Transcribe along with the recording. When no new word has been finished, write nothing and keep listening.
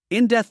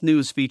In-depth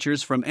news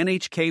features from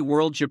NHK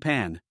World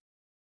Japan.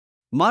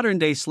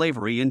 Modern-day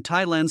slavery in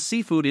Thailand's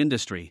seafood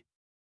industry.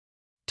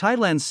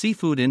 Thailand's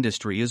seafood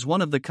industry is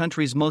one of the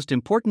country's most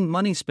important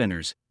money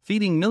spinners,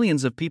 feeding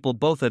millions of people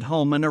both at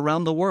home and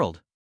around the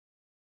world.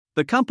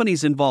 The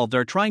companies involved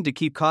are trying to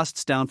keep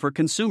costs down for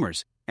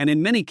consumers, and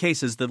in many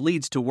cases that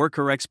leads to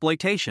worker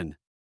exploitation.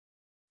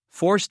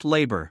 Forced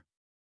labor.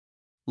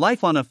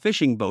 Life on a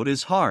fishing boat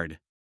is hard.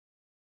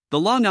 The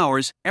long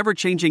hours,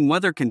 ever-changing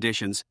weather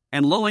conditions,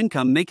 and low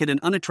income make it an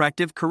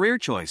unattractive career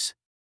choice.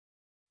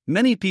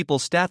 Many people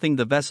staffing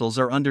the vessels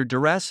are under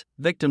duress,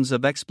 victims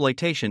of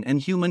exploitation and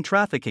human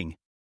trafficking.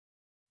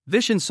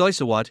 Vishen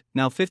Soisawat,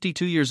 now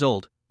 52 years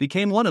old,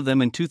 became one of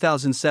them in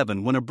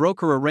 2007 when a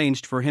broker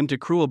arranged for him to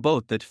crew a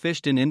boat that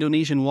fished in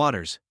Indonesian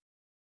waters.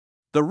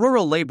 The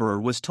rural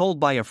laborer was told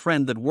by a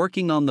friend that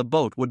working on the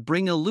boat would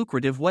bring a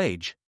lucrative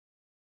wage.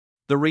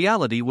 The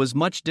reality was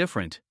much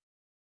different.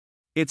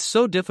 "It's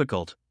so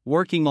difficult,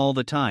 working all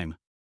the time.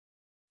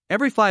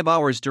 Every 5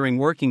 hours during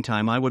working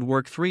time I would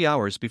work 3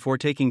 hours before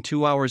taking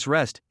 2 hours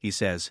rest," he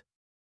says.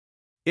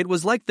 "It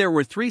was like there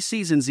were 3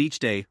 seasons each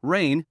day,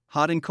 rain,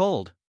 hot and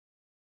cold.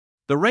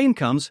 The rain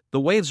comes, the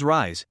waves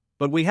rise,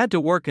 but we had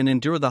to work and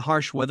endure the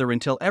harsh weather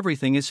until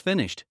everything is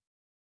finished."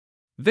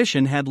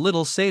 Vishen had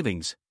little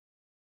savings.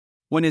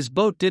 When his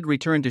boat did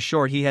return to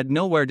shore he had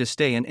nowhere to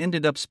stay and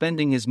ended up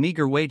spending his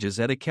meager wages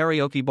at a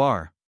karaoke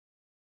bar.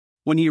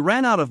 When he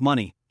ran out of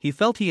money, he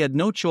felt he had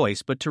no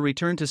choice but to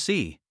return to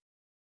sea.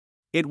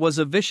 It was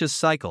a vicious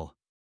cycle.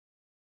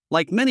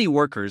 Like many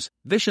workers,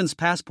 Vishen's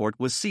passport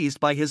was seized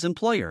by his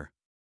employer.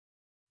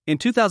 In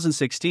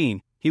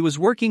 2016, he was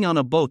working on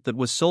a boat that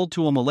was sold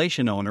to a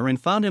Malaysian owner and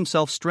found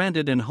himself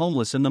stranded and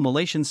homeless in the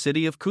Malaysian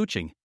city of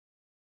Kuching.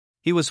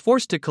 He was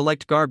forced to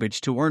collect garbage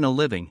to earn a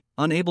living,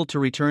 unable to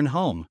return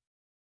home.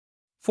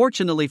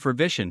 Fortunately for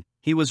Vishen,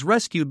 he was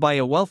rescued by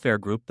a welfare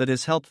group that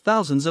has helped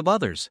thousands of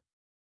others.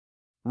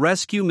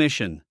 Rescue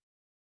Mission.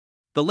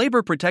 The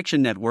Labor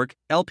Protection Network,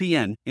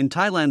 LPN, in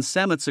Thailand's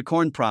Samut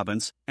Sakhorn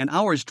province, an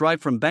hour's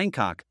drive from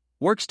Bangkok,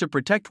 works to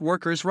protect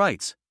workers'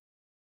 rights.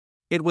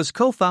 It was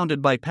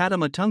co-founded by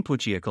Padma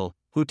Tungpuchiakul,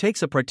 who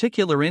takes a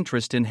particular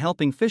interest in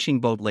helping fishing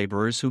boat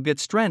laborers who get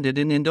stranded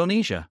in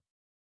Indonesia.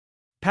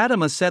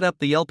 Padma set up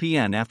the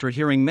LPN after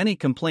hearing many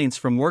complaints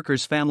from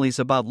workers' families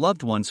about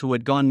loved ones who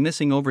had gone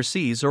missing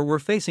overseas or were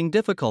facing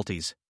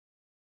difficulties.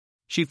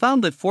 She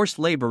found that forced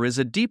labor is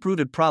a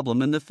deep-rooted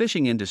problem in the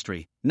fishing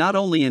industry, not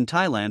only in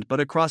Thailand but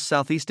across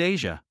Southeast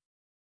Asia.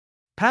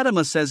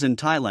 Padma says in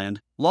Thailand,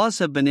 laws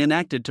have been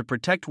enacted to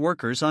protect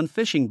workers on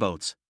fishing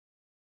boats.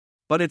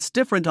 But it's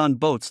different on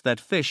boats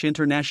that fish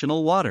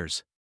international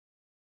waters.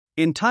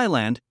 In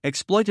Thailand,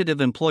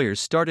 exploitative employers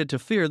started to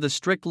fear the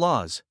strict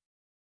laws.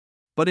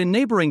 But in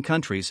neighboring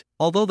countries,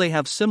 although they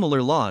have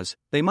similar laws,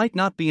 they might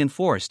not be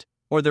enforced,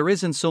 or there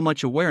isn't so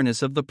much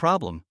awareness of the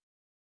problem.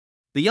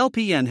 The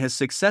LPN has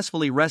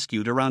successfully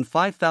rescued around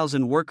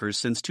 5,000 workers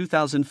since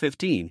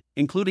 2015,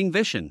 including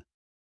Vishen.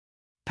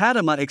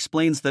 Padma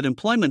explains that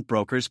employment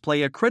brokers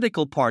play a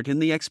critical part in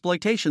the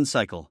exploitation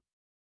cycle.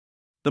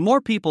 The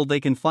more people they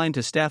can find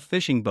to staff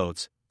fishing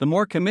boats, the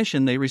more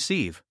commission they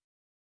receive.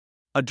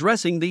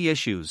 Addressing the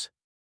issues.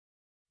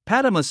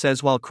 Padma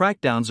says while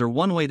crackdowns are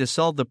one way to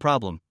solve the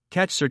problem,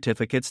 catch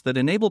certificates that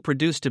enable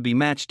produce to be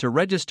matched to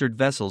registered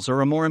vessels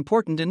are a more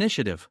important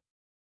initiative.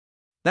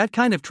 That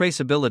kind of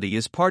traceability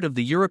is part of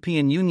the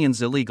European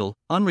Union's illegal,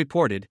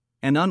 unreported,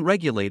 and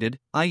unregulated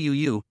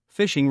 (IUU)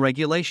 fishing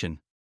regulation.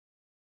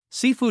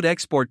 Seafood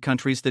export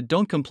countries that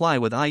don't comply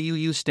with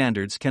IUU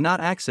standards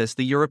cannot access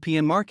the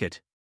European market.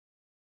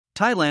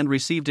 Thailand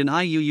received an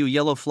IUU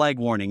yellow flag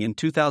warning in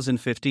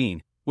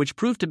 2015, which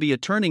proved to be a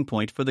turning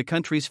point for the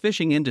country's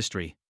fishing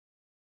industry.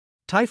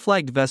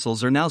 Thai-flagged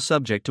vessels are now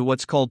subject to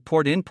what's called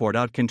port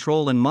in-port-out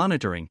control and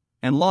monitoring,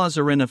 and laws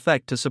are in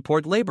effect to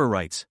support labor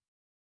rights.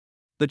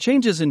 The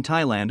changes in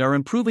Thailand are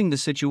improving the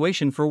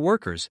situation for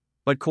workers,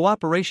 but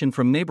cooperation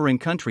from neighboring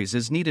countries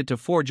is needed to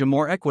forge a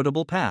more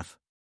equitable path.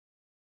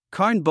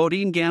 Karn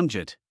Bodine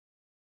Gamgit,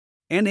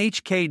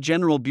 NHK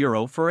General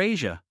Bureau for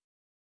Asia.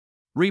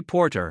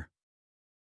 Reporter.